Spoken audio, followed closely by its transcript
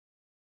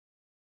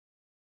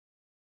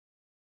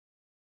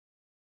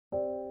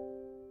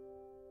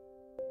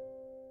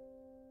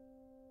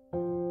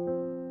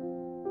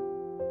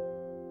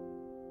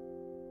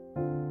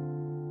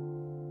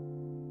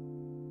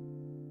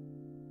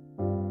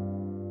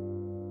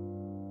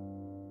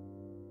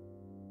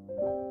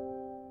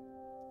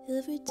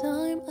Every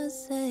time I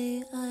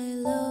say I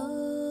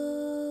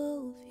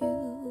love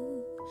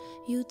you,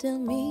 you tell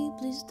me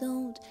please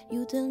don't.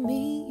 You tell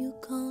me you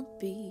can't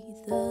be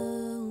the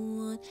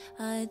one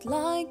I'd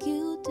like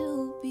you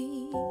to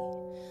be.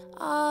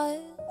 I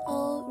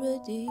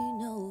already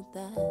know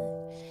that,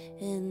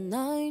 and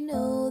I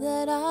know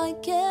that I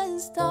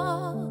can't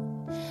stop.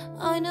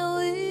 I know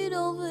it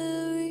all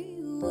very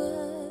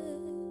well,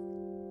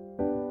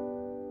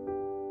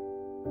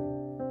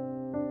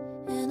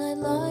 and I'd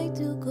like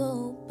to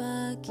go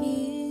back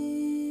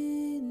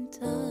in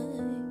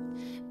time,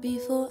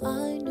 before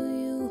I knew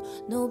you,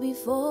 no,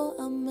 before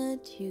I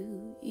met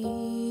you,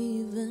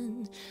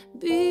 even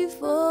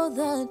before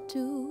that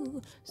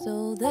too,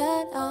 so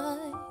that I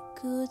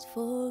could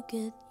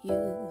forget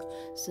you,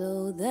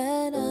 so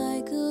that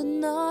I could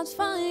not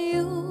find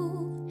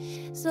you,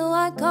 so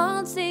I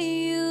can't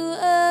see you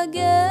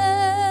again.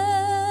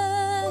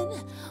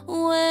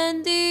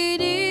 When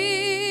did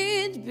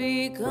it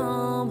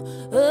become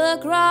a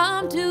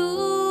crime to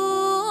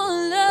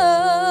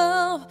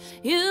love?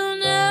 You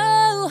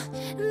know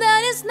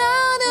that it's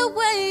not the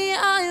way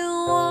I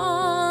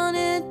want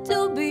it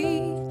to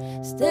be,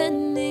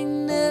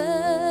 standing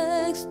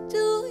next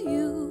to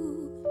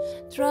you,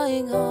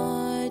 trying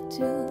hard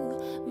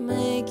to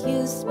make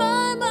you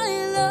smile, my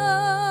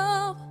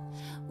love.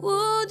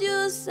 Would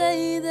you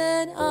say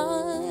that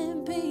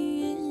I'm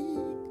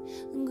being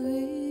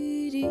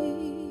greedy?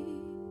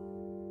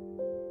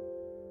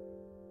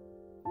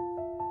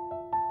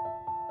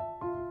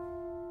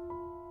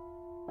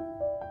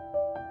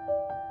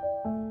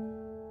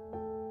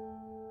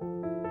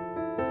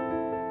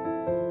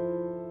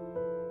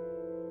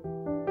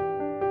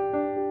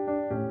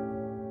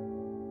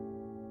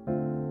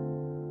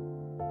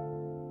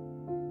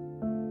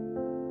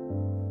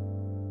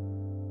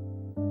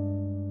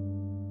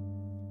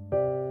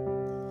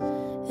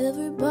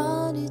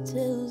 Everybody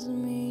tells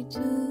me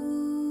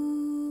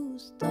to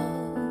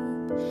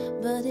stop,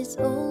 but it's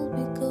all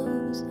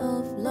because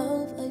of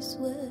love, I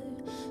swear.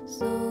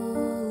 So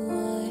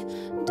why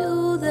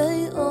do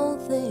they all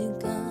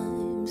think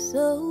I'm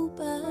so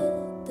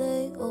bad?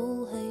 They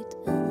all hate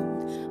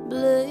and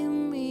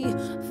blame me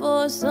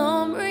for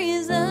some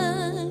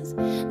reasons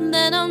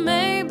that I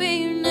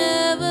maybe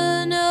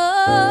never know.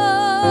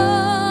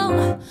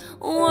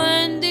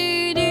 When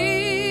did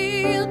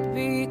it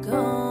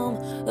become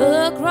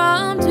a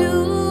crime to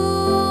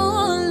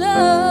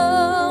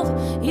love?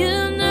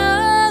 You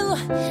know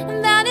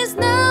that is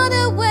not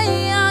the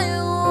way I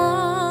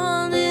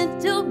want it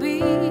to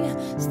be,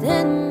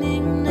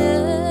 standing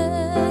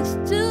next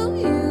to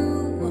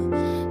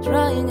you,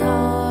 trying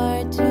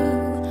hard to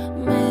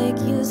make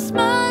you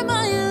smile,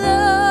 my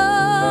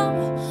love.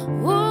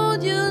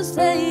 Would you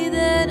say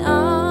that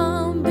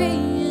I'm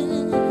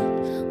being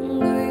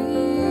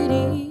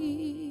greedy?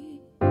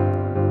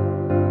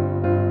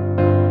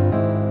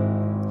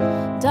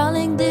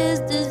 Darling, does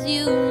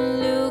you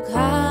look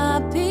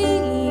happy?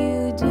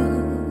 You do.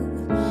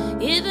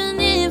 Even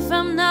if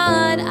I'm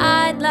not,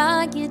 I'd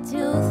like you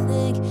to